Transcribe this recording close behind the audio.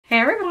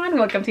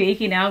welcome to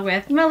Geeking Now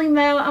with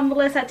MellyMel. I'm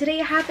Melissa. Today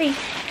I have a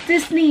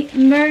Disney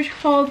merch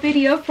haul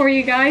video for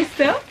you guys,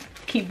 so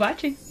keep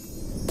watching.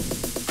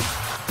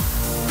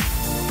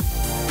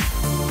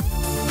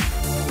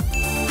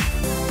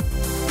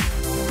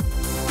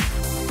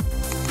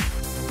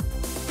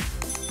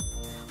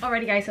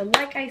 Alrighty guys, so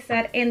like I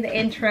said in the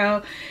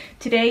intro,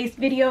 today's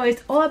video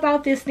is all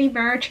about Disney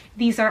merch.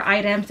 These are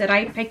items that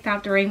I picked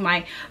up during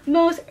my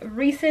most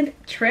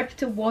recent trip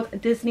to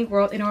Walt Disney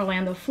World in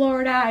Orlando,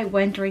 Florida. I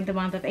went during the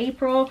month of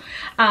April.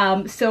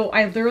 So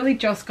I literally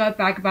just got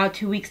back about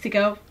 2 weeks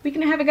ago, week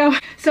and a half ago.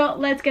 So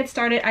let's get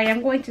started. I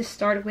am going to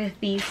start with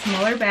the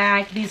smaller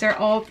bag. These are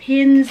all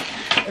pins.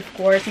 Of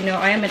course, you know,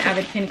 I am an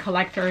avid pin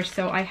collector,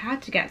 so I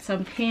had to get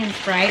some pins,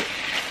 right?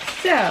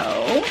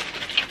 So,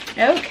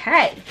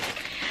 okay.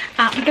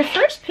 The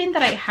first pin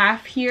that I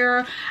have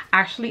here,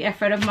 actually a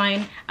friend of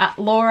mine,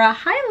 Laura,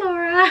 hi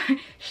Laura,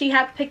 she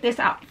had picked this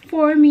up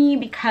for me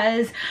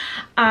because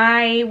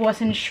I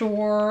wasn't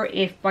sure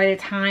if by the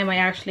time I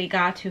actually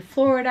got to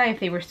Florida if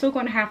they were still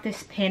going to have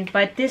this pin,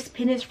 but this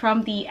pin is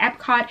from the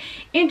Epcot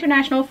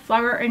International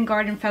Flower and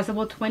Garden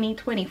Festival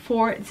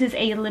 2024. This is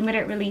a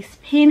limited release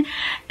pin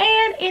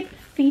and it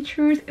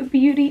features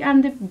Beauty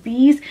and the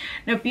Beast.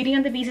 Now Beauty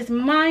and the Beast is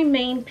my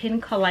main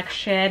pin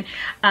collection,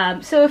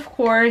 so of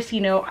course,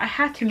 you know, I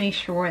had to make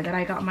sure that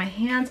I got my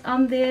hands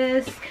on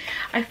this.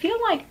 I feel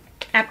like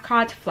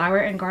Epcot Flower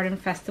and Garden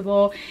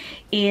Festival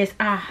is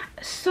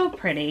so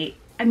pretty.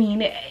 I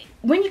mean,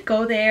 when you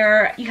go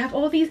there, you have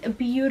all these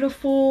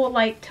beautiful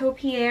like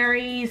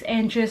topiaries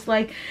and just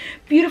like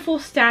beautiful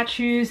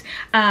statues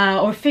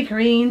or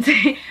figurines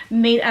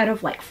made out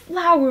of like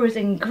flowers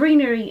and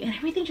greenery, and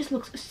everything just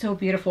looks so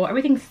beautiful.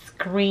 Everything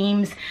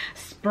screams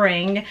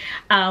spring.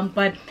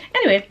 But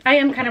anyway, I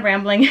am kind of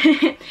rambling.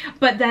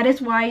 But that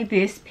is why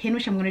this pin,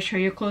 which I'm going to show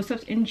you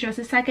close-ups in just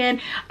a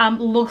second,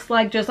 looks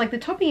like just like the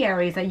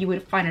topiaries that you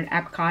would find at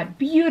Epcot.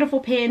 Beautiful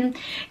pin,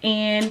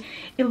 and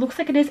it looks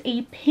like it is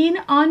a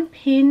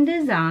pin-on-pin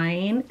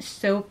design.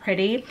 So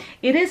pretty.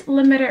 It is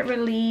limited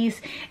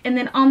release, and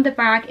then on the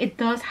back it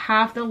does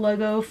have the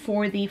logo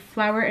for the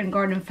Flower and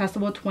Garden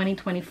Festival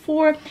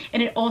 2024,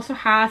 and it also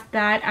has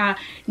that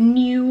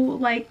new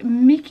like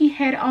Mickey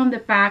head on the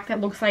back that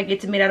looks like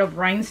it's made out of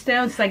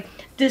rhinestones. It's like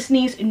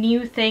Disney's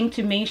new thing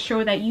to make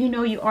sure that you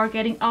know you are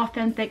getting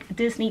authentic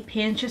Disney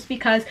pins, just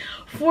because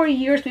for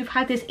years we've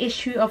had this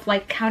issue of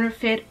like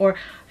counterfeit or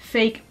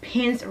fake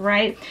pins,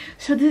 right?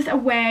 So this is a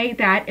way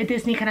that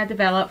Disney kind of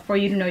developed for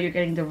you to know you're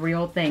getting the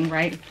real thing,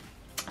 right?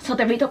 So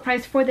the retail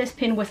price for this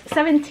pin was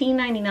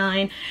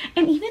 $17.99,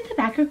 and even the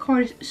backer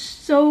card is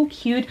so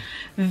cute,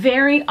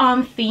 very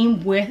on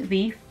theme with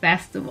the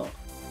festival.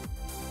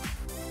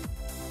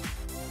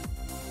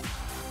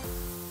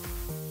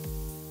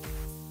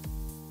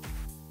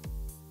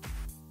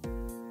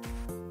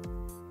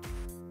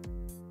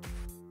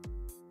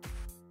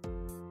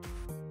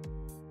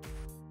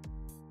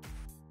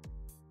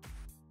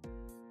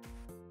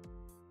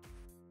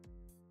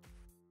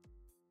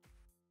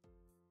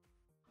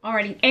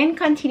 Alrighty, and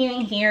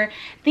continuing here,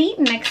 the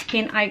next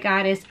pin I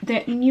got is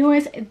the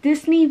newest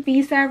Disney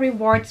Visa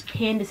Rewards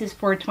pin. This is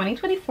for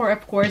 2024,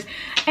 of course,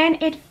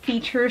 and it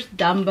features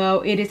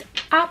Dumbo. It is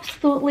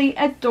absolutely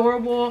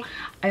adorable.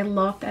 I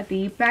love that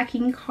the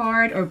backing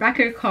card or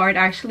backer card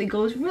actually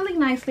goes really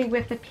nicely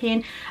with the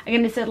pin.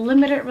 Again, it's a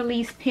limited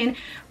release pin.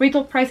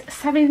 Retail price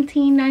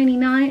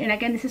 $17.99, and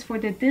again, this is for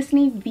the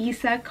Disney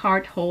Visa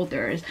card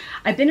holders.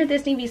 I've been a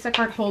Disney Visa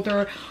card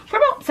holder for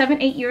about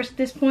 7-8 years at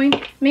this point,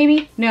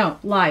 maybe. No,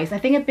 Lize. I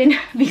think I've been a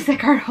Visa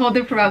card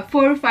holder for about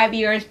 4 or 5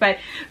 years, but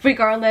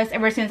regardless,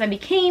 ever since I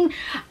became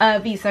a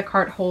Visa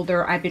card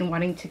holder, I've been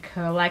wanting to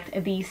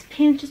collect these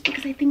pins just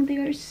because I think they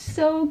are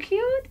so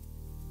cute.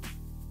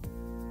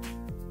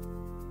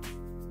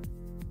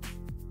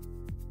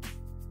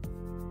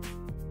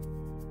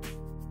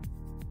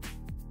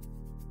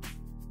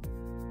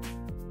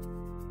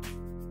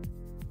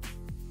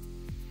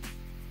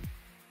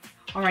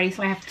 Alrighty,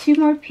 so I have 2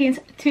 more pins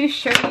to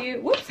show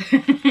you. Whoops.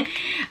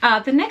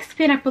 The next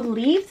pin, I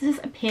believe this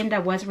is a pin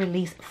that was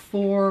released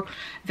for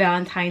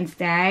Valentine's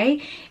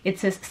Day. It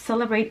says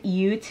Celebrate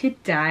You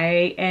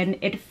Today, and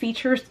it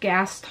features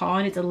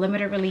Gaston. It's a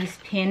limited release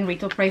pin.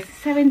 Retail price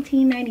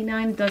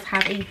 $17.99. It does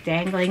have a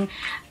dangling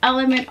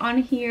element on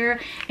here,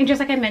 and just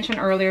like I mentioned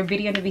earlier,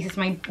 Beauty and the Beast is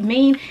my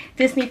main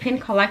Disney pin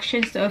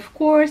collection, so of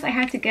course I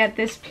had to get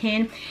this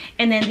pin.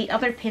 And then the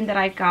other pin that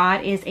I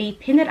got is a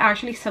pin that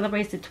actually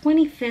celebrates the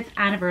 25th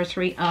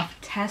anniversary of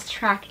Test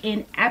Track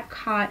in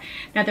Epcot.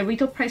 Now the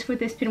retail price for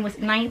this pin was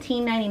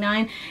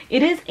 $19.99.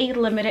 It is a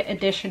limited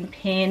edition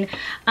pin.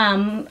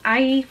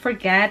 I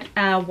forget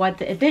what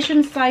the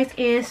edition size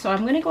is, so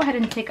I'm gonna go ahead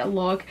and take a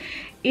look.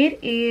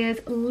 It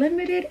is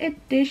limited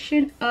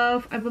edition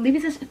of, I believe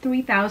it says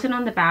 3,000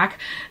 on the back.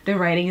 The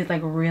writing is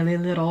like really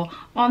little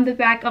on the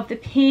back of the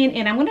pin,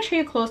 and I'm going to show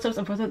you close-ups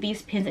of both of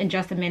these pins in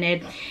just a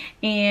minute.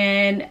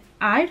 And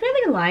I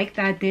really like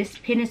that this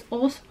pin is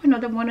also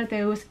another one of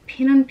those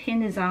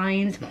pin-on-pin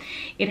designs.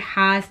 It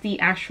has the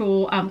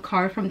actual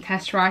card from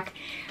Test Track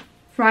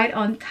right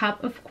on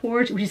top, of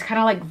course, which is kind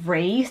of like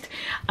raised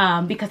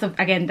because of,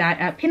 again,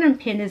 that pin on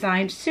pin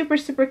design. Super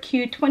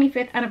cute.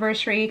 25th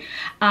anniversary.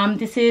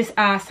 This is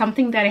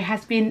something that it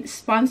has been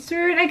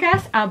sponsored, I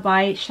guess,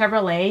 by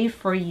Chevrolet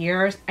for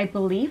years. I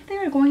believe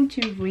they're going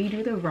to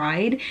redo the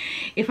ride,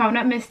 if I'm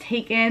not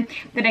mistaken.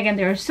 Then again,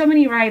 there are so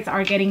many rides that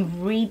are getting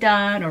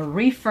redone or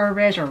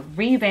refurbished or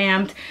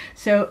revamped,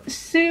 so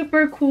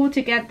super cool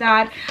to get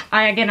that.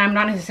 Again, I'm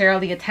not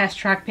necessarily a test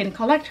track pin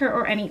collector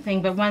or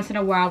anything, but once in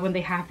a while when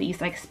they have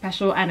these like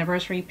special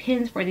anniversary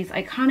pins for these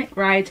iconic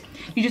rides,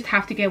 you just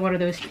have to get one of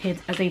those pins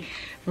as a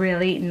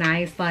really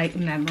nice like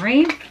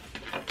memory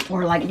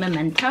or like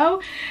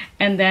memento.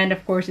 And then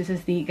of course this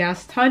is the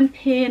Gaston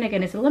pin.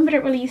 Again, it's a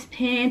limited release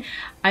pin.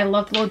 I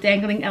love the little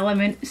dangling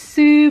element,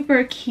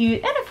 super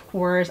cute. And of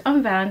course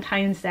on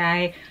Valentine's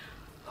Day,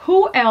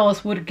 who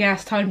else would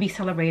Gaston be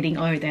celebrating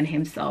other than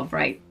himself,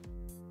 right?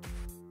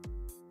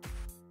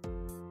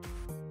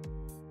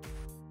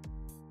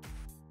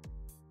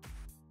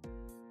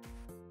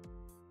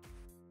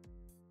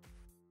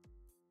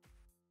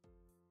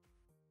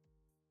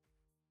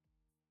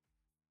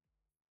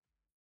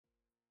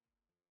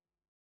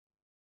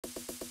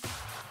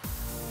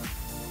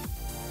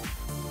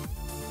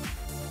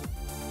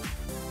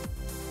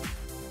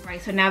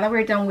 Right, so now that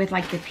we're done with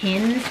like the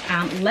pins,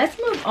 let's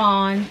move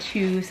on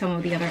to some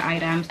of the other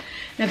items.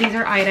 Now these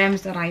are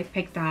items that I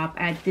picked up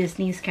at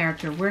Disney's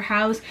Character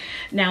Warehouse.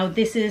 Now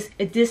this is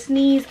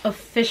Disney's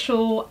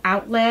official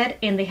outlet,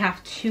 and they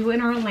have two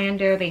in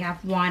Orlando. They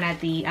have one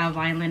at the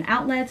VINELAND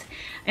outlets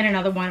and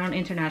another one on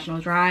International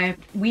Drive.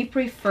 We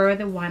prefer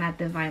the one at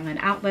the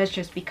VINELAND outlets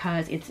just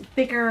because it's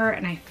bigger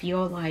and I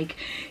feel like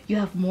you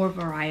have more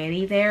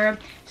variety there,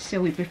 so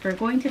we prefer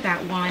going to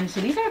that one.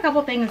 So these are a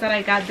couple things that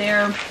I got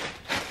there,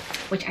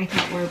 which I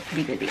think were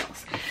pretty good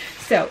deals.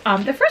 So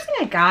the first thing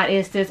I got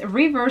is this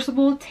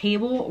reversible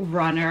table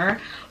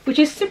runner, which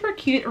is super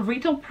cute.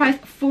 Retail price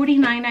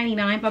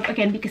 $49.99, but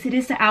again, because it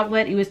is the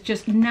outlet, it was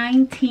just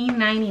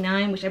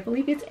 $19.99, which I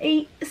believe is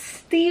a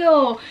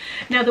steal.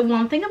 Now the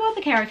one thing about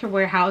the Character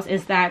Warehouse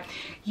is that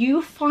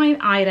you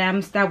find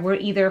items that were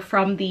either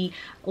from the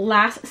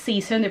last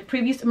season, the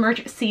previous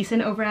merch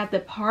season over at the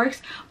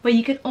parks, but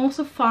you can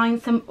also find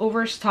some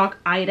overstock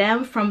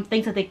items from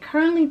things that they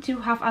currently do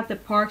have at the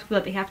parks but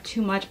that they have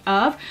too much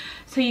of.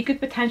 So you could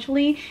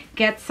potentially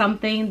get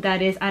something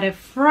that is at a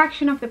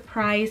fraction of the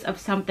price of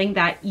something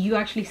that you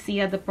actually see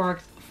at the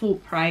parks full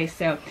price.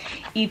 So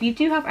if you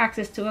do have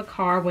access to a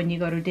car when you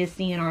go to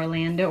Disney in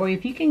Orlando, or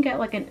if you can get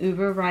like an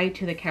Uber ride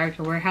to the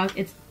Character Warehouse,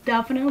 it's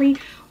definitely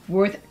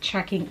worth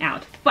checking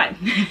out. But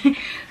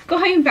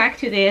going back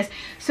to this,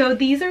 so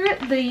these are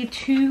the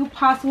two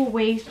possible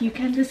ways you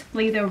can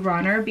display the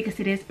runner because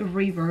it is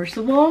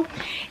reversible,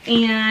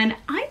 and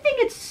I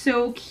think it's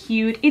so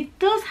cute. It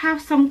does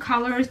have some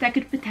colors that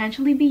could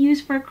potentially be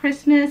used for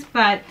Christmas,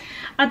 but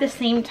at the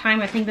same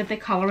time I think that the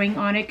coloring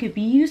on it could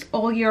be used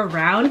all year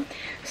round,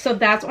 so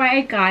that's why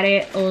I got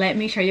it. Let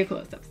me show you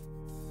close-ups.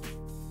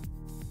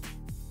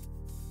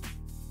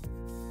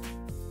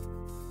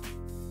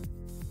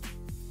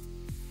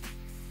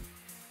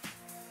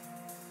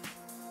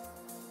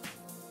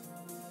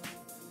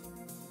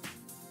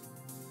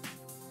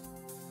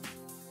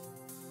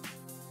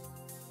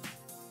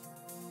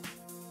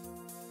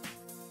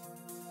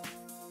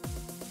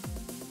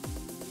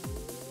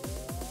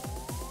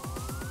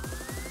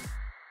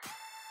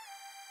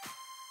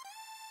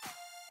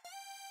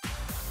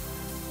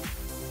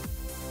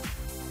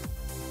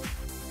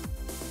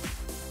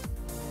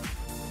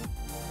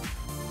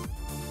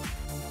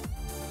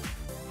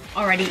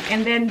 Alrighty,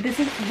 and then this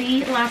is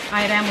the last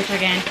item, which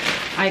again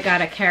I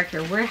got at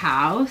Character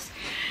Warehouse.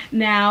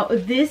 Now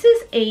this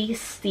is a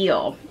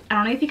steal. I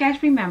don't know if you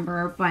guys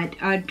remember, but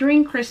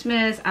during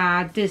Christmas,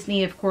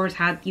 Disney of course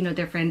had, you know,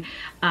 different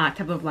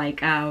type of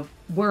like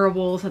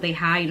wearables. So they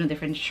had, you know,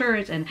 different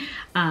shirts and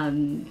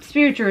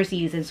spirit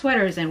jerseys and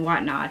sweaters and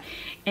whatnot,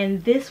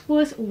 and this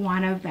was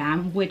one of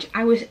them, which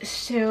I was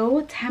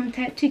so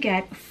tempted to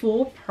get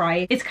full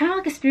price. It's kind of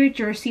like a spirit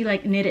jersey,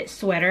 like knitted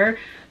sweater,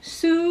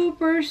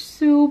 super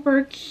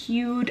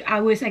cute.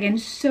 I was again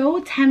so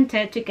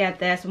tempted to get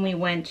this when we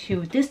went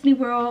to Disney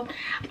World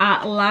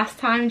last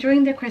time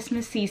during the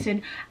Christmas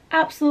season.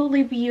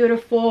 Absolutely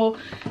beautiful,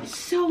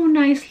 so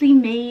nicely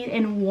made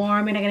and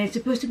warm, and again it's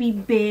supposed to be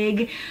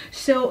big.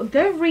 So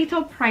the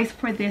retail price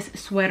for this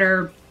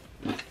sweater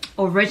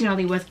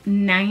originally was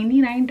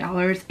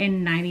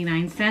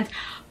 $99.99,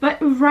 but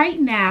right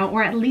now,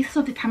 or at least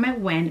at the time I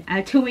went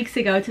 2 weeks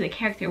ago to the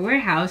Character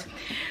Warehouse,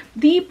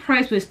 the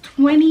price was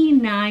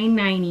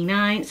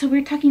 $29.99, so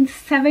we're talking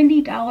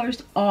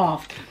 $70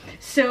 off.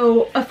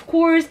 So of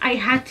course I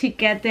had to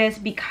get this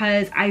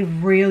because I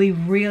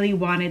really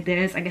wanted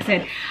this. Like I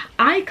said,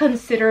 I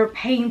consider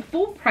paying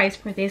full price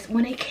for this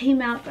when it came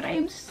out, but I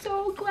am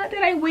so glad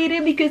that I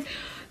waited, because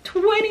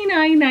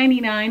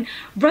 $29.99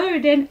 rather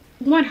than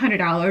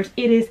 $100,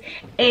 it is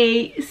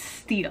a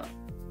steal.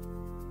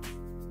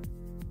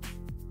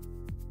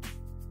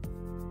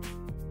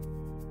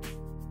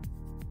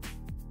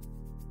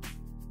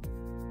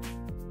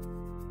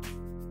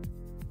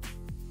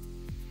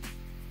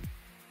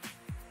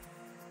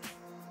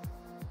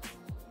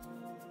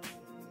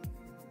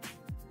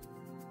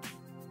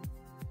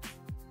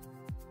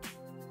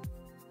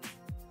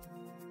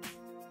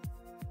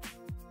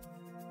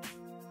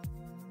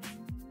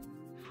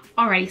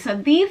 Alright, so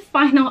the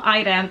final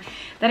item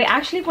that I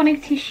actually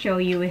wanted to show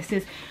you is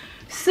this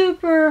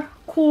super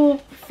cool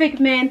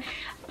Figment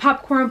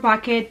popcorn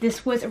bucket.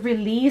 This was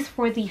released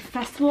for the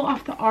Festival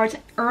of the Arts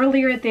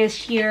earlier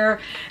this year.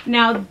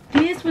 Now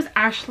this was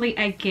actually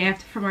a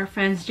gift from our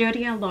friends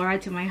Jody and Laura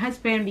to my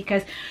husband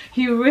because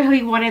he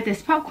really wanted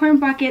this popcorn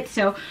bucket.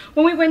 So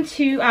when we went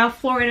to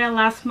Florida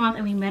last month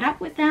and we met up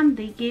with them,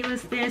 they gave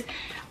us this.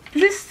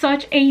 This is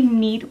such a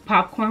neat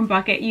popcorn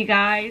bucket, you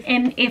guys.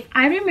 And if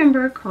I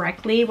remember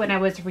correctly, when I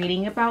was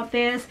reading about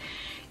this,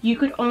 you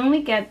could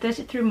only get this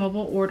through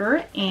mobile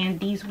order, and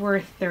these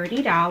were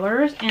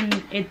 $30,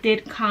 and it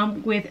did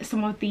come with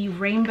some of the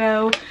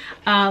rainbow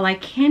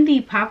like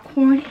candy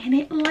popcorn, and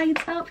it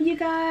lights up, you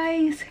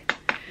guys.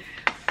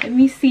 Let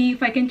me see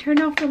if I can turn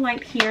off the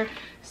light here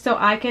so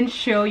I can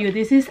show you.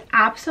 This is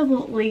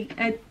absolutely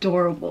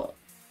adorable.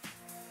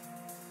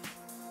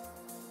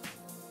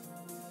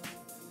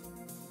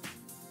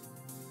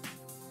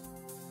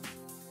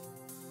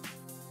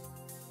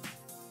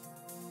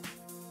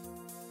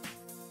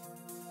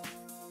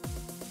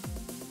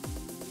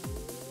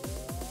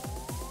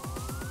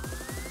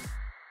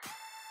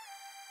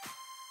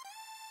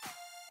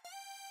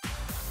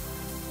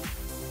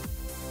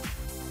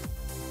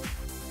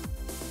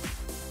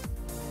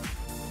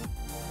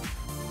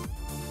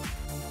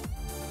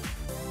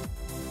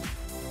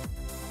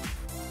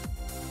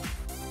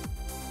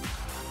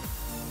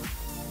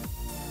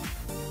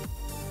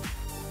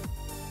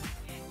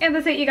 And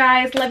that's it, you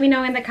guys. Let me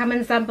know in the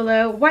comments down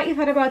below what you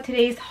thought about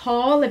today's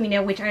haul. Let me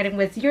know which item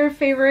was your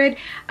favorite.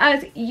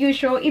 As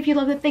usual, if you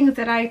love the things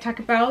that I talk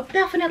about,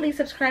 definitely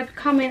subscribe,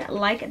 comment,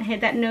 like, and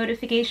hit that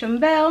notification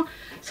bell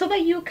so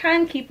that you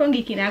can keep on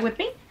geeking out with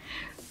me.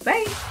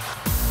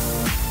 Bye!